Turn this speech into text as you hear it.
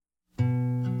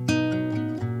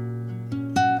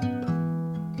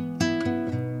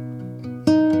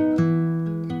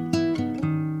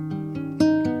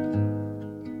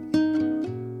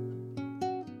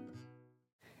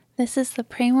This is the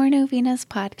Pray More Novenas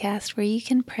podcast where you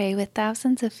can pray with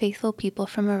thousands of faithful people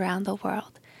from around the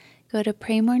world. Go to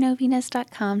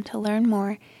praymorenovenas.com to learn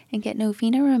more and get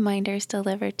novena reminders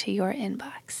delivered to your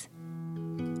inbox.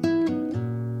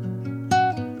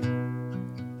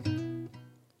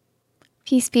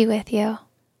 Peace be with you.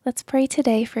 Let's pray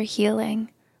today for healing.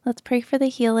 Let's pray for the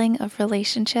healing of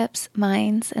relationships,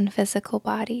 minds, and physical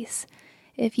bodies.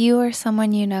 If you or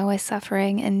someone you know is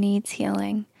suffering and needs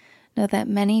healing, know that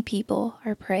many people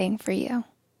are praying for you.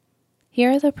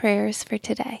 Here are the prayers for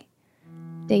today,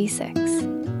 Day 6.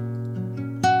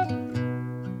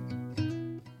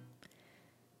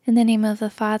 In the name of the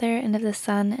Father, and of the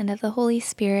Son, and of the Holy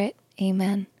Spirit,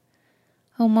 Amen.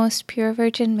 O most pure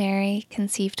Virgin Mary,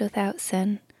 conceived without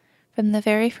sin, from the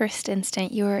very first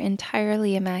instant you are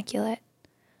entirely immaculate.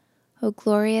 O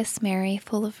glorious Mary,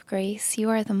 full of grace, you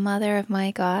are the Mother of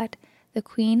my God, the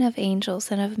Queen of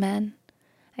angels and of men.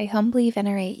 I humbly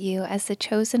venerate you as the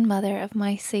chosen mother of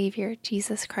my Savior,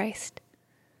 Jesus Christ.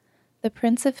 The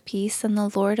Prince of Peace and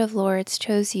the Lord of Lords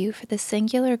chose you for the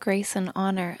singular grace and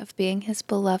honor of being his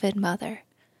beloved mother.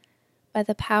 By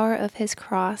the power of his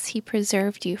cross, he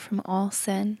preserved you from all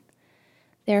sin.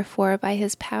 Therefore, by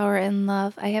his power and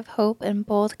love, I have hope and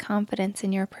bold confidence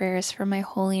in your prayers for my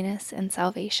holiness and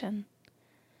salvation.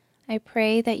 I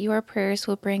pray that your prayers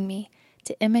will bring me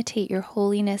to imitate your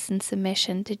holiness and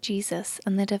submission to Jesus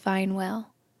and the divine will.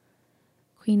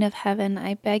 Queen of Heaven,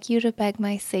 I beg you to beg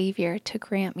my Savior to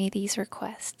grant me these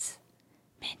requests.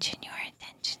 Mention your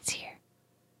intentions here.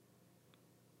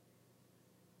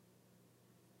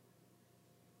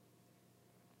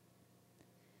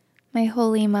 My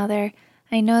Holy Mother,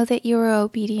 I know that you are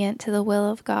obedient to the will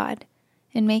of God.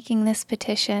 In making this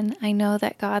petition, I know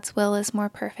that God's will is more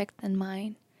perfect than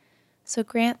mine. So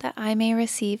grant that I may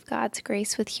receive God's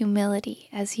grace with humility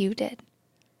as you did.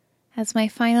 As my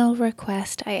final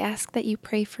request, I ask that you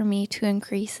pray for me to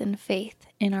increase in faith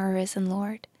in our risen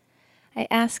Lord. I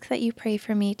ask that you pray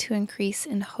for me to increase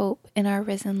in hope in our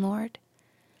risen Lord.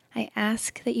 I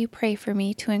ask that you pray for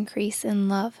me to increase in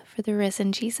love for the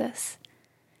risen Jesus.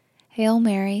 Hail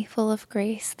Mary, full of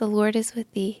grace, the Lord is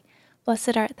with thee.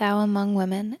 Blessed art thou among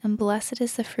women, and blessed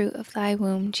is the fruit of thy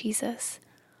womb, Jesus.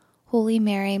 Holy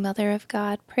Mary, Mother of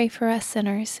God, pray for us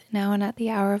sinners, now and at the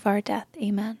hour of our death.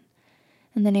 Amen.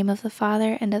 In the name of the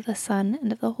Father, and of the Son,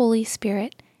 and of the Holy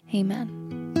Spirit. Amen.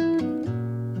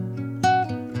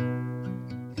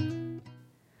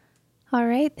 All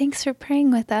right, thanks for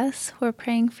praying with us. We're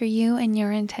praying for you and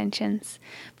your intentions.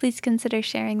 Please consider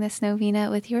sharing this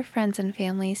novena with your friends and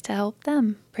families to help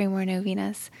them pray more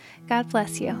novenas. God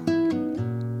bless you.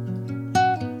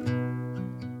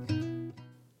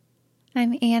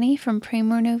 I'm Annie from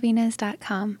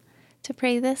praymorenovenas.com. To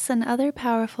pray this and other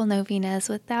powerful novenas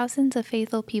with thousands of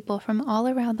faithful people from all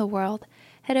around the world,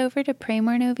 head over to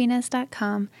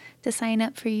praymorenovenas.com to sign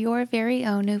up for your very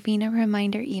own novena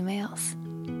reminder emails.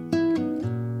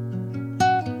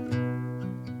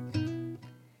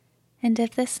 And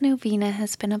if this novena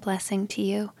has been a blessing to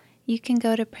you, you can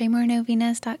go to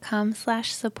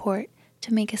praymorenovenas.com/support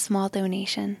to make a small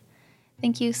donation.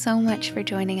 Thank you so much for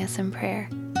joining us in prayer.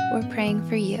 We're praying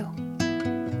for you.